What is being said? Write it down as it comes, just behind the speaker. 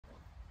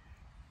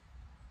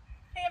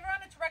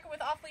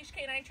off-leash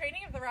canine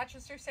training of the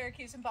Rochester,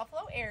 Syracuse, and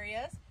Buffalo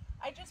areas.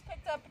 I just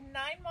picked up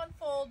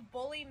 9-month-old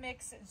bully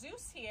mix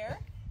Zeus here,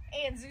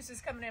 and Zeus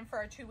is coming in for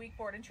our 2-week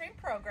board and train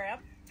program.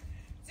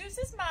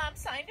 Zeus's mom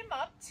signed him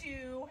up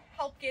to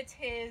help get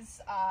his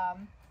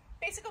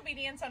basic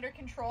obedience under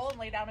control and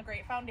lay down a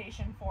great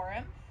foundation for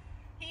him.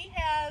 He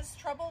has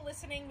trouble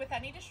listening with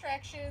any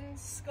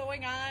distractions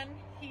going on.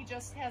 He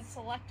just has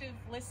selective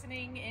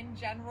listening in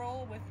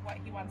general with what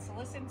he wants to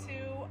listen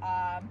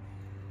to.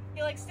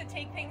 He likes to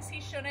take things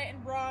he shouldn't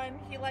and run.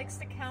 He likes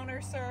to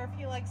counter surf.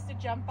 He likes to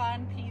jump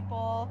on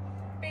people.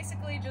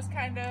 Basically just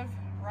kind of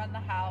run the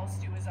house,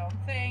 do his own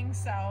thing.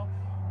 So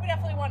we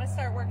definitely want to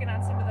start working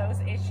on some of those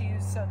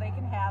issues so they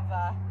can have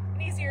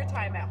an easier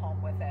time at home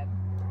with him.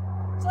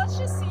 So let's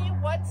just see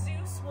what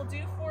Zeus will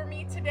do for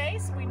me today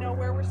so we know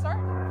where we're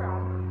starting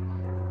from.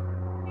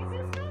 Hey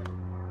Zeus, come.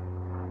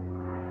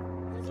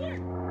 Zeus here.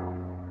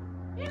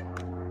 Here.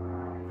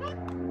 Come.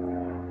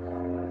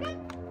 Come.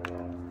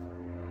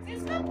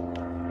 Zeus, come.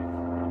 Come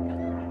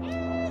on.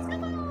 Yes,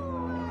 come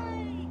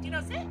on. Do you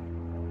know sit?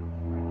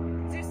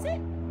 Zeus,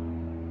 sit.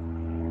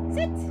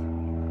 Sit.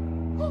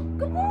 Oh,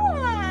 good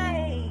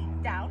boy.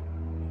 Down.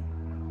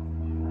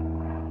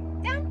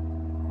 Down.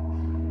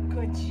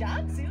 Good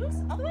job, Zeus.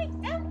 All the way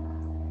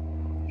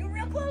down. You're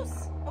real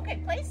close. Okay,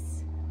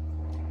 place.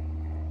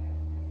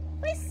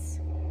 Place.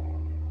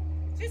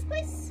 Zeus,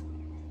 place.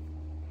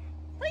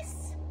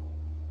 Place.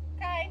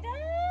 Kind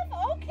of.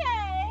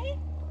 Okay.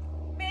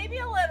 Maybe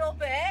a little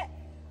bit.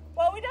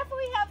 Well, we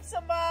definitely have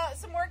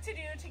some work to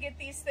do to get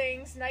these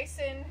things nice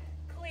and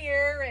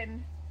clear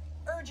and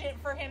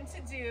urgent for him to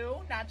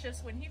do, not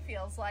just when he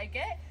feels like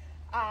it.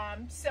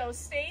 So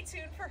stay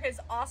tuned for his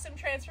awesome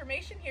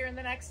transformation here in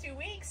the next 2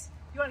 weeks.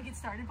 You want to get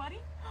started, buddy?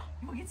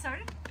 You want to get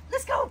started?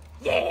 Let's go!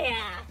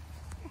 Yeah!